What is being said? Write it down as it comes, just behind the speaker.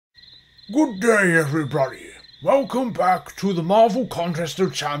Good day, everybody. Welcome back to the Marvel Contest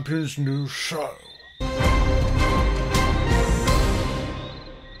of Champions news show.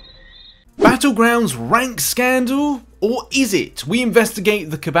 Battlegrounds rank scandal? Or is it? We investigate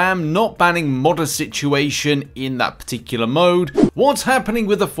the Kabam not banning modder situation in that particular mode. What's happening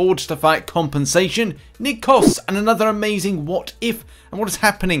with the Forged to Fight compensation? Nick Coss and another amazing what if? And what is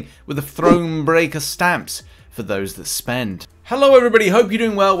happening with the thronebreaker stamps for those that spend? Hello everybody, hope you're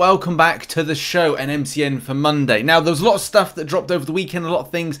doing well. Welcome back to the show and MCN for Monday. Now there was a lot of stuff that dropped over the weekend, a lot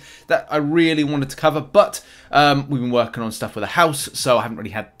of things that I really wanted to cover, but we've been working on stuff with the house, so I haven't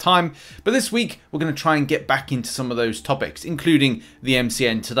really had time. But this week we're going to try and get back into some of those topics, including the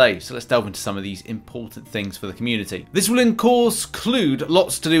MCN today. So let's delve into some of these important things for the community. This will of course include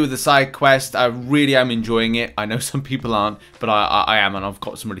lots to do with the side quest. I really am enjoying it. I know some people aren't, but I am, and I've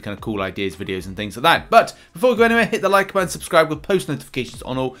got some really kind of cool ideas, videos and things like that. But before we go anywhere, hit the like button, subscribe with post notifications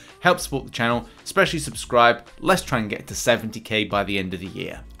on all, help support the channel, especially subscribe. Let's try and get to 70k by the end of the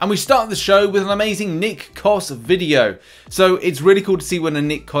year. And we start the show with an amazing Nick Coss video. So it's really cool to see when a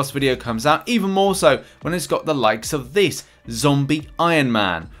Nick Coss video comes out, even more so when it's got the likes of this zombie Iron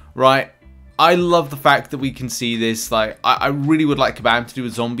Man, right? I love the fact that we can see this. Like, I really would like Kabam to do a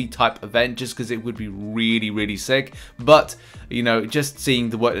zombie type event just because it would be really sick. But, you know, just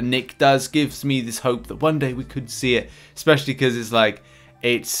seeing the work that Nick does gives me this hope that one day we could see it. Especially because it's like,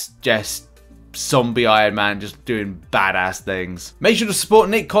 it's just zombie Iron Man just doing badass things. Make sure to support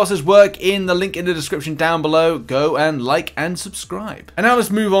Nick Coss's work in the link in the description down below. Go and like and subscribe. And now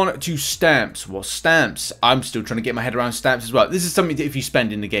let's move on to stamps. What stamps? I'm still trying to get my head around stamps as well. This is something that if you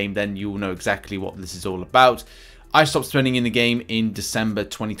spend in the game, then you'll know exactly what this is all about. I stopped spending in the game in December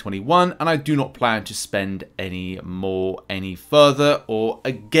 2021, and I do not plan to spend any more, any further, or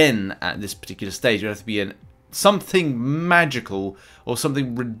again at this particular stage. It would have to be something magical or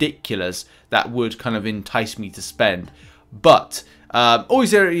something ridiculous that would kind of entice me to spend. But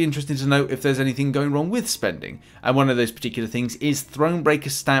always very interesting to know if there's anything going wrong with spending, and one of those particular things is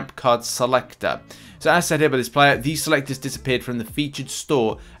thronebreaker stamp card selector. So as said here by this player, these selectors disappeared from the featured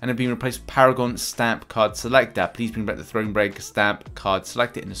store and have been replaced with Paragon stamp card selector. Please bring back the thronebreaker stamp card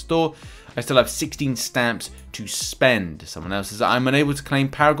selector in the store. I still have 16 stamps to spend. Someone else says I'm unable to claim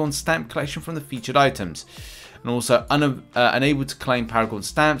Paragon stamp collection from the featured items. And also unable to claim Paragon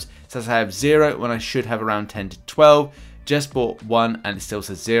stamps. It says I have 0 when I should have around 10 to 12. Just bought 1 and it still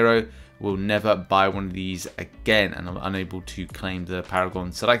says 0. Will never buy one of these again, and I'm unable to claim the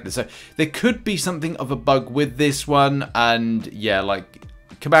Paragon selector. So there could be something of a bug with this one, and yeah, like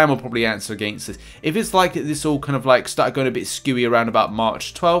Kabam will probably answer against this. If it's like this all kind of like started going a bit skewy around about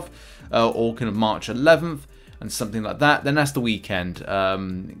March 12th or kind of March 11th and something like that, then that's the weekend.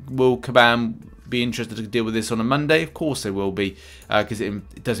 Will Kabam be interested to deal with this on a Monday? Of course they will be, because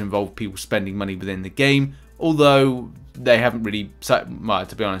it does involve people spending money within the game, although they haven't really, well,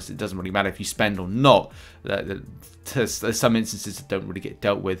 to be honest, it doesn't really matter if you spend or not. There's some instances that don't really get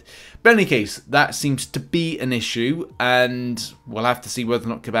dealt with. But in any case, that seems to be an issue, and we'll have to see whether or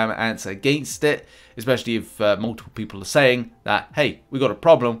not Kabam answer against it, especially if multiple people are saying that, hey, we got a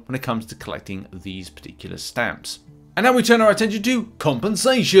problem when it comes to collecting these particular stamps. And now we turn our attention to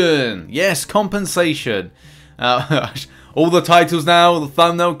compensation. Yes, compensation. All the titles now, the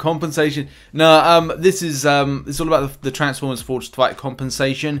thumbnail, compensation. No, this is all about the Transformers Forged to Fight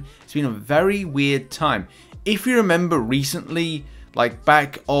compensation. It's been a very weird time. If you remember recently, like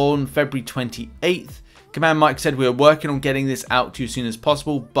back on February 28th, Command Mike said we were working on getting this out to you as soon as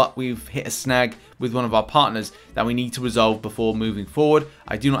possible, but we've hit a snag with one of our partners that we need to resolve before moving forward.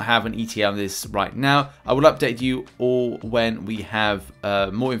 I do not have an ETA on this right now. I will update you all when we have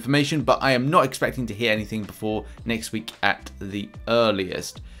more information, but I am not expecting to hear anything before next week at the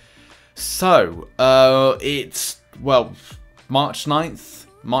earliest. So, it's, well, March 9th,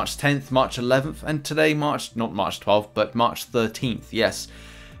 March 10th, March 11th, and today, not March 12th, but March 13th, yes.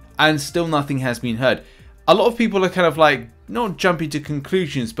 And still nothing has been heard. A lot of people are kind of like, not jumping to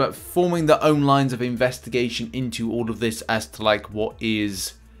conclusions, but forming their own lines of investigation into all of this as to like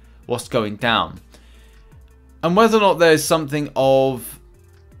what's going down. And whether or not there's something of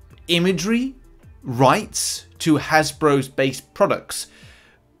imagery, rights to Hasbro's base products,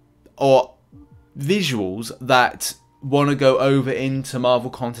 or visuals that want to go over into Marvel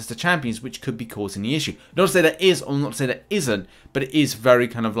Contest of Champions, which could be causing the issue. Not to say there is, or not to say there isn't, but it is very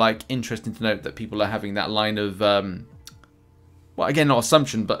kind of like interesting to note that people are having that line of, well, again, not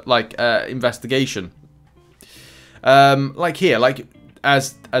assumption, but like investigation. Like here, like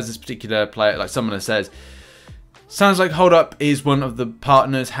as this particular player, like someone says, sounds like Hold Up is one of the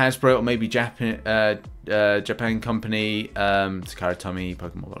partners, Hasbro, or maybe Japan company, Takara Tomy,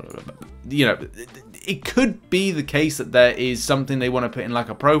 Pokemon, blah, blah, blah, blah. you know, it could be the case that there is something they want to put in like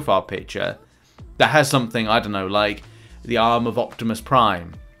a profile picture that has something, I don't know, like the arm of Optimus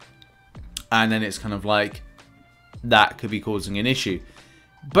Prime. And then it's kind of like, that could be causing an issue.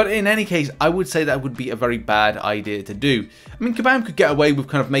 But in any case, I would say that would be a very bad idea to do. I mean, Kabam could get away with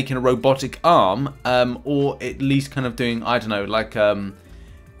kind of making a robotic arm, or at least kind of doing, I don't know, like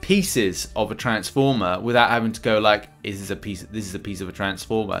pieces of a transformer without having to go like, is this a piece of a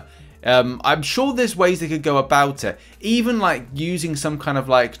transformer? I'm sure there's ways they could go about it. Even like using some kind of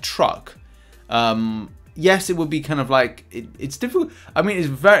like truck. Yes, it would be kind of like, it's difficult. I mean,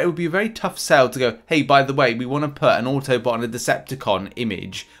 it would be a very tough sell to go, hey, by the way, we want to put an Autobot and a Decepticon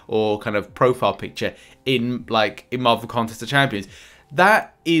image or kind of profile picture in Marvel Contest of Champions.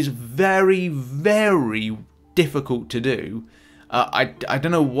 That is very, very difficult to do. I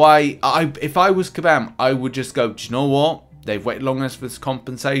don't know why. If I was Kabam, I would just go, do you know what? They've waited long enough for this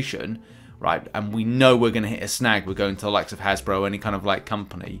compensation, right? And we know we're going to hit a snag. We're going to the likes of Hasbro, any kind of like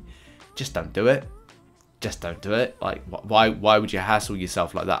company. Just don't do it. Just don't do it. Like, why would you hassle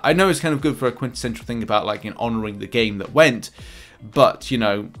yourself like that? I know it's kind of good for a quintessential thing about like, you know, honouring the game that went, but you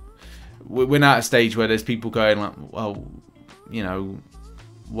know, we're now at a stage where there's people going like, well, you know,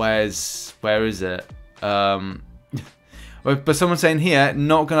 where is it? But someone's saying here,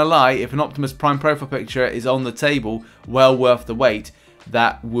 not gonna lie, if an Optimus Prime profile picture is on the table, well worth the wait.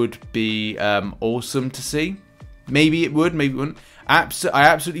 That would be awesome to see. Maybe it would, maybe it wouldn't. I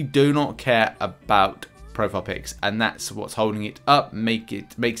absolutely do not care about profile pics, and that's what's holding it up.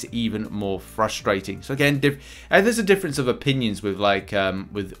 Makes it even more frustrating. So again, there's a difference of opinions with like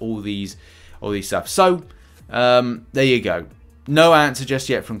with all these stuff. So there you go. No answer just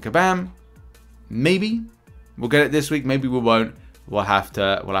yet from Kabam. Maybe we'll get it this week. Maybe we won't. We'll have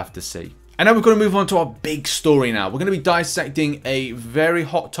to see. And now we're going to move on to our big story now. We're going to be dissecting a very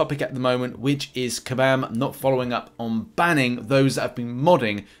hot topic at the moment, which is Kabam not following up on banning those that have been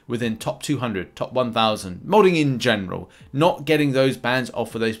modding within top 200, top 1000, modding in general, not getting those bans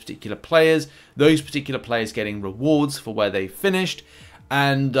off for those particular players getting rewards for where they finished,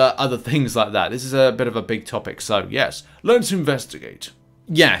 and other things like that. This is a bit of a big topic, so yes, let's investigate.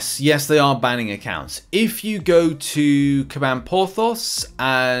 Yes, they are banning accounts. If you go to Kabam Porthos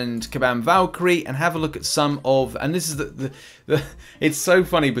and Kabam Valkyrie and have a look at some of, and this is the it's so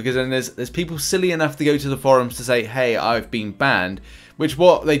funny because then there's people silly enough to go to the forums to say, hey, I've been banned, which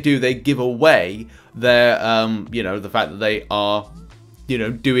what they do, they give away their, you know, the fact that they are, you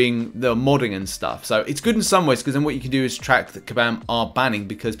know, doing the modding and stuff. So it's good in some ways because then what you can do is track that Kabam are banning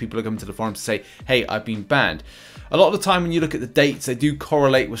because people are coming to the forums to say, hey, I've been banned. A lot of the time when you look at the dates, they do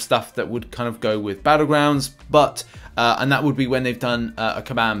correlate with stuff that would kind of go with Battlegrounds, but, and that would be when they've done a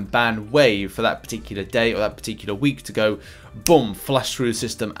Kabam ban wave for that particular day or that particular week to go, boom, flush through the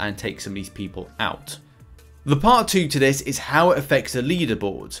system and take some of these people out. The part 2 to this is how it affects the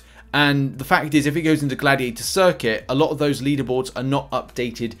leaderboards. And the fact is, if it goes into Gladiator Circuit, a lot of those leaderboards are not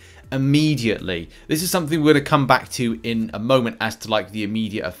updated immediately. This is something we're going to come back to in a moment as to like the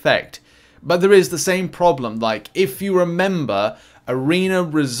immediate effect. But there is the same problem, like if you remember arena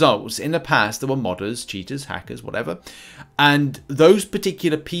results in the past, there were modders, cheaters, hackers, whatever, and those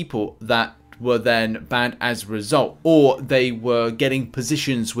particular people that were then banned as a result, or they were getting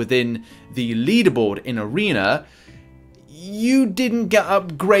positions within the leaderboard in arena, you didn't get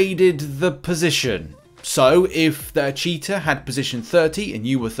upgraded the position. So if the cheater had position 30 and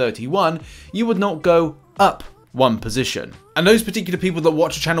you were 31, you would not go up one position. And those particular people that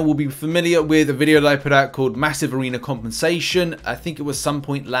watch the channel will be familiar with a video that I put out called Massive Arena Compensation. I think it was some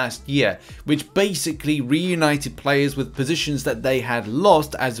point last year, which basically reunited players with positions that they had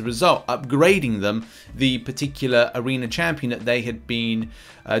lost as a result, upgrading them the particular arena champion that they had been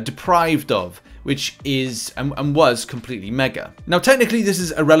deprived of, which is and was completely mega. Now technically this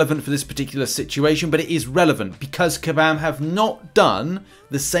is irrelevant for this particular situation, but it is relevant because Kabam have not done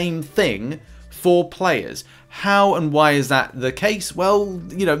the same thing for players. How and why is that the case? Well,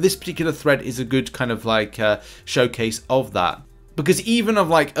 you know, this particular thread is a good kind of like showcase of that. Because even of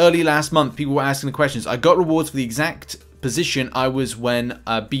like early last month, people were asking the questions. I got rewards for the exact position I was when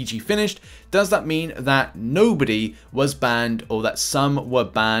BG finished. Does that mean that nobody was banned or that some were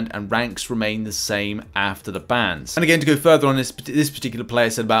banned and ranks remain the same after the bans? And again, to go further on this particular player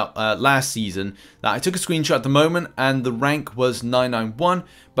said about last season that I took a screenshot at the moment and the rank was 991,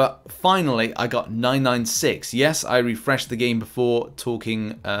 but finally I got 996. Yes, I refreshed the game before taking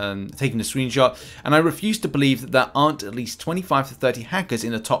the screenshot, and I refuse to believe that there aren't at least 25 to 30 hackers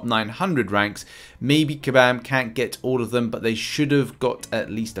in the top 900 ranks. Maybe Kabam can't get all of them, but they should have got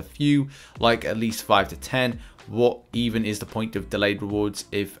at least a few, like at least 5 to 10. what even is the point of delayed rewards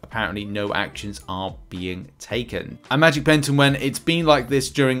if apparently no actions are being taken? And Magic Benton, when it's been like this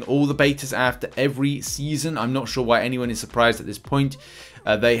during all the betas after every season, I'm not sure why anyone is surprised at this point.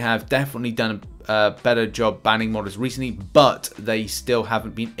 They have definitely done a better job banning modders recently, but they still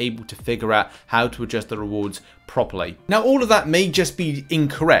haven't been able to figure out how to adjust the rewards properly. Now, all of that may just be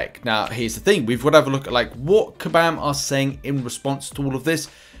incorrect. Now, here's the thing. We've got to have a look at like what Kabam are saying in response to all of this,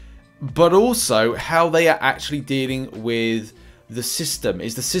 but also how they are actually dealing with the system.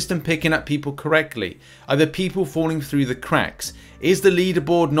 Is the system picking up people correctly? Are there people falling through the cracks? Is the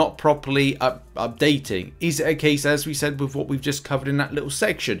leaderboard not properly updating? Is it a case, as we said with what we've just covered in that little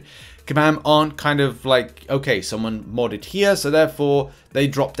section, Kabam aren't kind of like, okay, someone modded here, so therefore they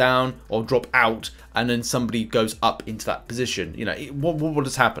drop down or drop out, and then somebody goes up into that position. You know, what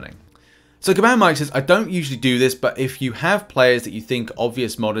is happening? So Kabam Mike says, I don't usually do this, but if you have players that you think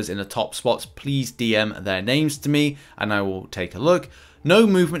obvious modders in the top spots, please DM their names to me and I will take a look. No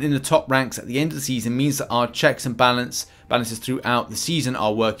movement in the top ranks at the end of the season means that our checks and balances throughout the season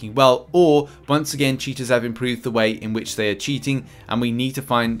are working well, or once again cheaters have improved the way in which they are cheating and we need to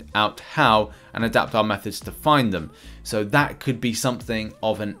find out how and adapt our methods to find them. So that could be something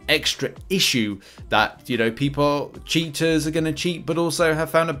of an extra issue that, you know, cheaters are going to cheat but also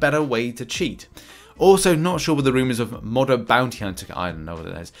have found a better way to cheat. Also, not sure with the rumours of modder bounty hunter. I don't know what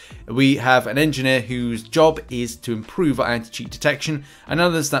it is. We have an engineer whose job is to improve our anti-cheat detection and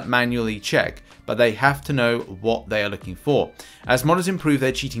others that manually check, but they have to know what they are looking for. As modders improve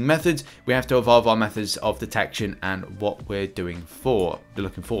their cheating methods, we have to evolve our methods of detection and what we're looking for.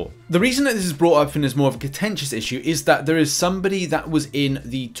 The reason that this is brought up and is more of a contentious issue is that there is somebody that was in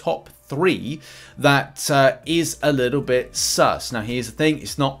the top 3 that is a little bit sus. Now here's the thing,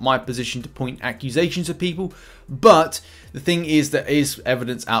 it's not my position to point accusations at people, but the thing is there is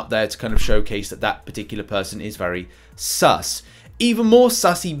evidence out there to kind of showcase that that particular person is very sus. Even more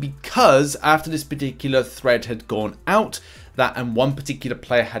sussy because after this particular thread had gone out, and one particular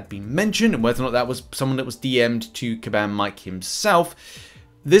player had been mentioned, and whether or not that was someone that was DM'd to Kabam Mike himself,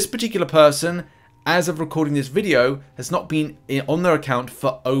 this particular person, as of recording this video, has not been on their account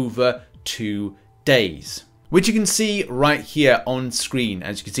for over 2 days. Which you can see right here on screen.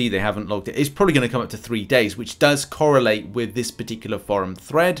 As you can see, they haven't logged it. It's probably going to come up to 3 days, which does correlate with this particular forum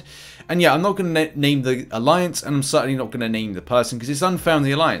thread. And yeah, I'm not going to name the alliance, and I'm certainly not going to name the person because it's unfair on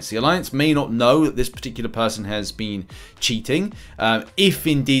the alliance. The alliance may not know that this particular person has been cheating. If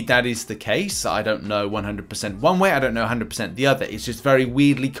indeed that is the case, I don't know 100% one way, I don't know 100% the other. It's just very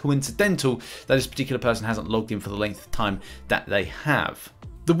weirdly coincidental that this particular person hasn't logged in for the length of time that they have.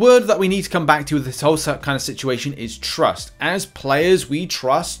 The word that we need to come back to with this whole kind of situation is trust. As players, we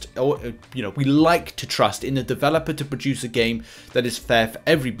trust, or we like to trust in the developer to produce a game that is fair for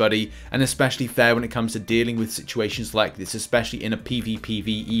everybody, and especially fair when it comes to dealing with situations like this, especially in a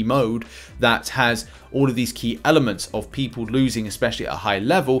PvPvE mode that has all of these key elements of people losing, especially at a high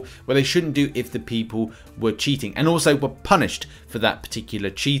level, where they shouldn't do if the people were cheating, and also were punished for that particular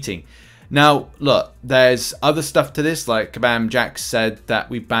cheating. Now, look, there's other stuff to this, like Kabam Jack said that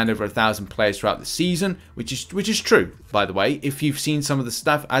we've banned over 1,000 players throughout the season, which is true, by the way. If you've seen some of the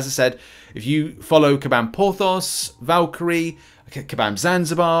stuff, as I said, if you follow Kabam Porthos, Valkyrie, Kabam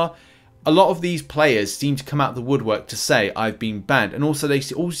Zanzibar, a lot of these players seem to come out of the woodwork to say, I've been banned. And also, they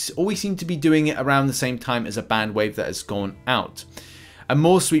always seem to be doing it around the same time as a ban wave that has gone out. And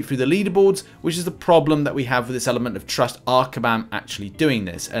more sweep through the leaderboards, which is the problem that we have with this element of trust. Are Kabam actually doing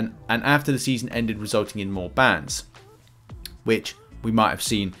this? And after the season ended, resulting in more bans, which we might have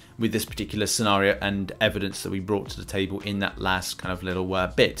seen with this particular scenario and evidence that we brought to the table in that last kind of little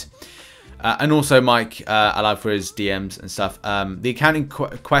bit. And also Mike allowed for his DMs and stuff. The accounting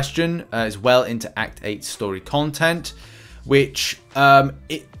question is well into Act 8 story content, which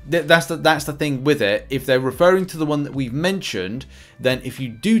that's the thing with it. If they're referring to the one that we've mentioned, then if you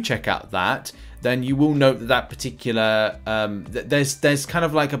do check out that, then you will note that that particular there's kind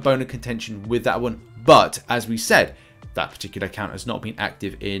of like a bone of contention with that one. But as we said, that particular account has not been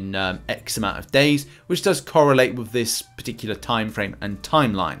active in X amount of days, which does correlate with this particular time frame and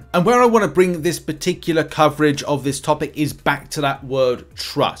timeline. And where I want to bring this particular coverage of this topic is back to that word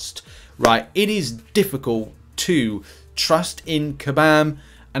trust, right? It is difficult to trust in Kabam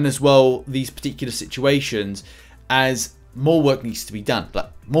and as well these particular situations, as more work needs to be done.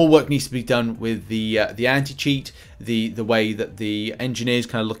 But more work needs to be done with the anti-cheat, the way that the engineers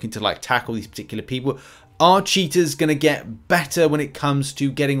kind of looking to like tackle these particular people. Are cheaters going to get better when it comes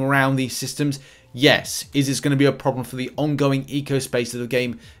to getting around these systems? Yes. Is this going to be a problem for the ongoing eco space of the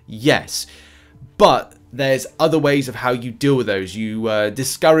game? Yes. But there's other ways of how you deal with those. You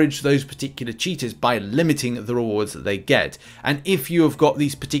discourage those particular cheaters by limiting the rewards that they get. And if you have got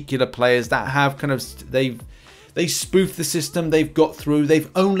these particular players that have kind of, they spoof the system, they've got through, they've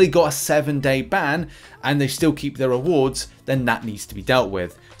only got a 7-day ban, and they still keep their rewards, then that needs to be dealt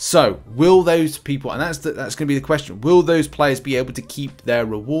with. So, will those people, and that's going to be the question, will those players be able to keep their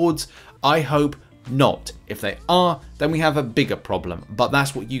rewards? I hope not. If they are, then we have a bigger problem. But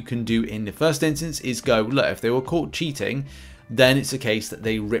that's what you can do in the first instance, is go, look, if they were caught cheating, then it's a case that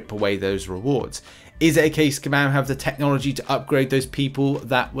they rip away those rewards. Is it a case Kabam have the technology to upgrade those people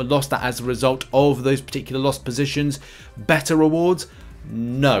that were lost as a result of those particular lost positions better rewards?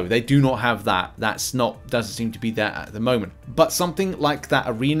 No, they do not have that. Doesn't seem to be there at the moment. But something like that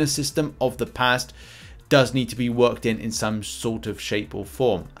arena system of the past does need to be worked in some sort of shape or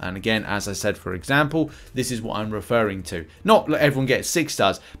form. And again, as I said, for example, this is what I'm referring to. Not that everyone gets 6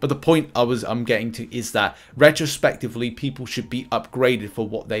 stars, but the point I'm getting to is that retrospectively, people should be upgraded for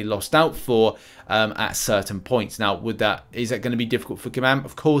what they lost out for at certain points. Now, is that going to be difficult for Kabam?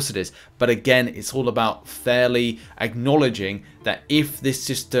 Of course it is. But again, it's all about fairly acknowledging that if this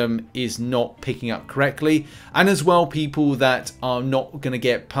system is not picking up correctly, and as well people that are not going to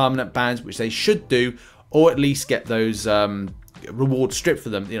get permanent bans, which they should do, or at least get those rewards stripped for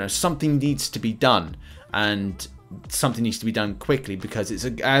them, you know, something needs to be done, and something needs to be done quickly, because it's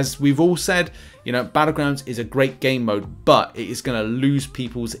as we've all said, you know, Battlegrounds is a great game mode, but it is going to lose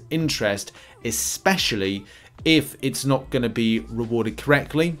people's interest, especially if it's not going to be rewarded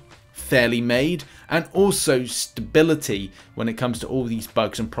correctly, fairly made, and also stability when it comes to all these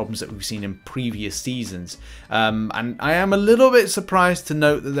bugs and problems that we've seen in previous seasons. And I am a little bit surprised to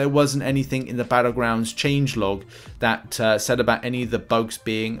note that there wasn't anything in the Battlegrounds changelog that said about any of the bugs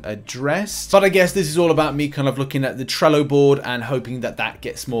being addressed. But I guess this is all about me kind of looking at the Trello board and hoping that that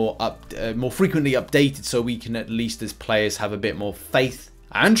gets more frequently updated, so we can at least as players have a bit more faith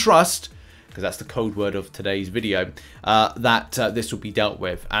and trust, because that's the code word of today's video, that this will be dealt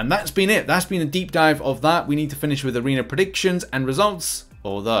with. And that's been it. That's been a deep dive of that. We need to finish with arena predictions and results,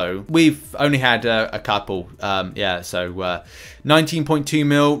 although we've only had a couple. Yeah, so 19.2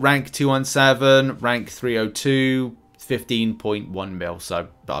 mil, rank 217, rank 302, 15.1 mil. So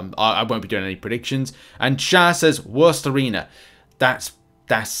I won't be doing any predictions. And Shah says, worst arena. That's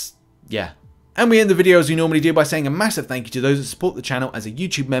yeah. And we end the video as we normally do by saying a massive thank you to those that support the channel as a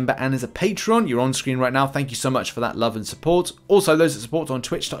YouTube member and as a patron. You're on screen right now. Thank you so much for that love and support. Also, those that support on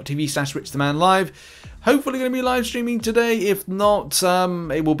twitch.tv/RichTheMan live. Hopefully going to be live streaming today. If not,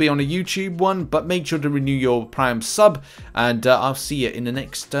 it will be on a YouTube one. But make sure to renew your Prime sub, and I'll see you in the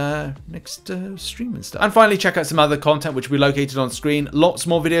next stream and stuff. And finally, check out some other content which will be located on screen. Lots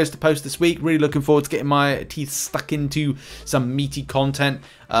more videos to post this week. Really looking forward to getting my teeth stuck into some meaty content.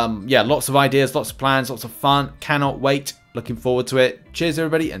 Yeah, lots of ideas, lots of plans, lots of fun. Cannot wait. Looking forward to it. Cheers,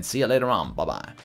 everybody, and see you later on. Bye-bye.